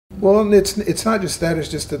Well, and it's not just that. It's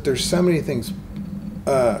just that there's so many things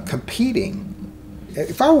competing.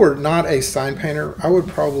 If I were not a sign painter, I would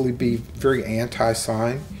probably be very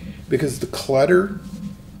anti-sign, because the clutter,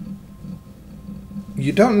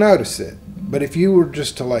 you don't notice it. But if you were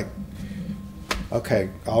just to like, okay,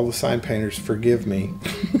 all the sign painters, forgive me.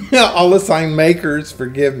 All the sign makers,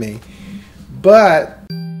 forgive me. But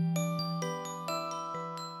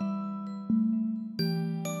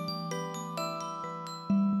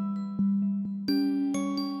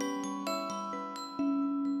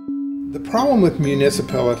the problem with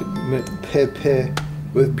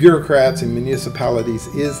with bureaucrats and municipalities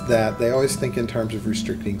is that they always think in terms of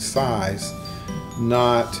restricting size,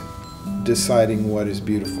 not deciding what is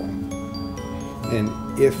beautiful. And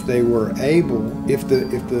if they were able, if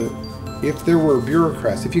there were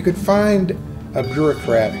bureaucrats, if you could find a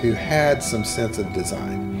bureaucrat who had some sense of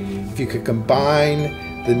design, if you could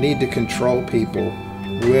combine the need to control people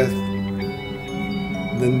with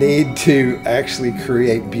the need to actually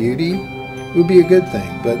create beauty, it would be a good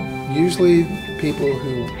thing. But usually people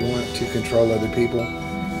who want to control other people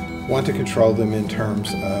want to control them in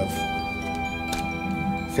terms of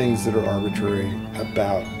things that are arbitrary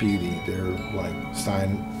about beauty. They're like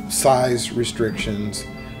size restrictions,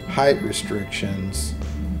 height restrictions,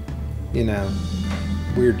 you know,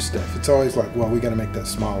 weird stuff. It's always like, well, we got to make that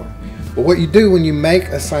smaller. But what you do when you make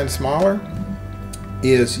a sign smaller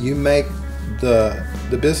is you make the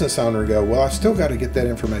business owner go, well, I still got to get that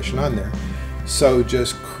information on there. So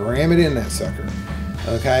just cram it in that sucker.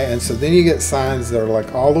 Okay, and so then you get signs that are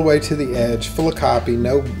like all the way to the edge, full of copy,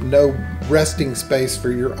 no resting space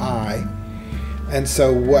for your eye. And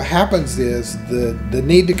so what happens is the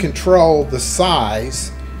need to control the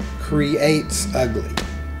size creates ugly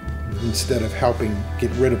instead of helping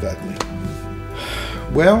get rid of ugly.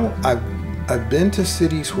 Well, I've been to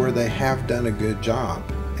cities where they have done a good job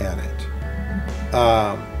at it,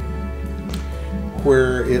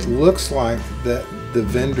 where it looks like that the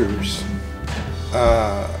vendors,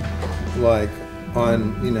 like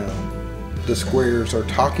on, you know, the squares, are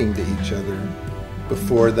talking to each other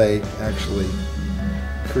before they actually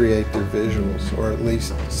create their visuals, or at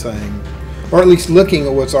least saying, or at least looking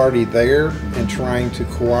at what's already there and trying to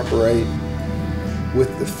cooperate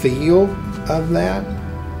with the feel of that.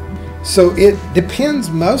 So it depends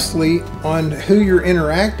mostly on who you're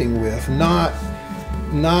interacting with, not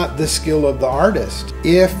the skill of the artist.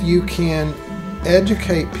 If you can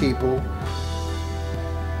educate people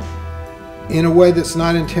in a way that's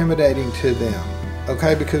not intimidating to them,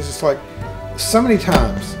 okay? Because it's like, so many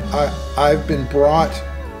times I've been brought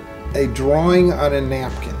a drawing on a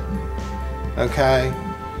napkin, okay?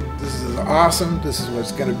 This is awesome, this is what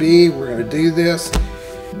it's gonna be, we're gonna do this.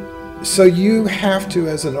 So you have to,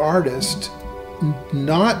 as an artist,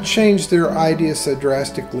 not change their idea so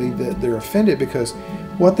drastically that they're offended, because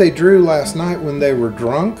what they drew last night when they were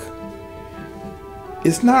drunk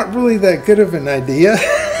is not really that good of an idea.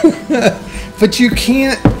 But you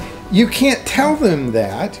can't tell them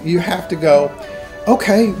that. You have to go,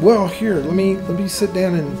 okay, well, here, let me sit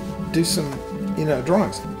down and do some, you know,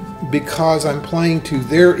 drawings, because I'm playing to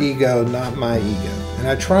their ego, not my ego. And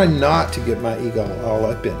I try not to get my ego all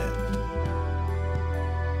up in it.